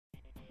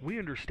We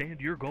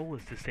understand your goal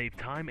is to save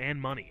time and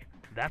money.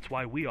 That's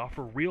why we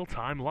offer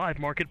real-time live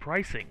market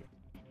pricing.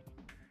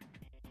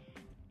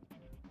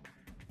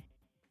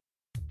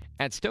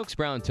 At Stokes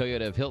Brown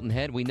Toyota of Hilton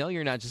Head, we know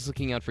you're not just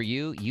looking out for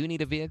you, you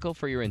need a vehicle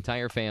for your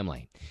entire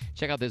family.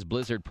 Check out this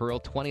Blizzard Pearl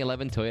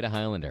 2011 Toyota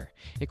Highlander,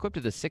 equipped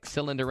with a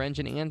 6-cylinder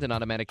engine and an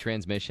automatic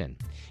transmission.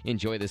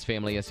 Enjoy this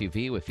family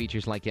SUV with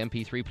features like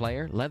MP3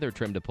 player,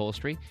 leather-trimmed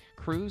upholstery,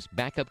 cruise,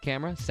 backup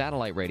camera,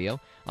 satellite radio,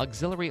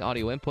 auxiliary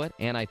audio input,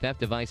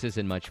 anti-theft devices,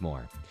 and much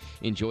more.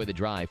 Enjoy the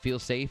drive, feel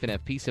safe, and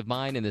have peace of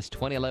mind in this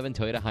 2011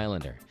 Toyota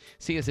Highlander.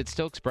 See us at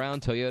Stokes Brown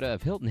Toyota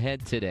of Hilton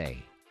Head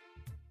today.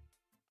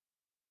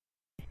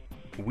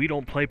 We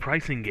don't play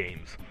pricing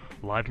games.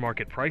 Live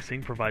market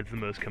pricing provides the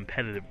most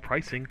competitive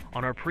pricing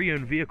on our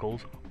pre-owned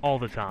vehicles all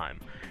the time.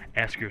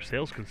 Ask your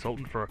sales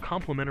consultant for a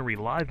complimentary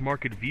live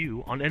market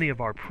view on any of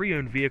our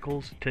pre-owned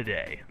vehicles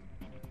today.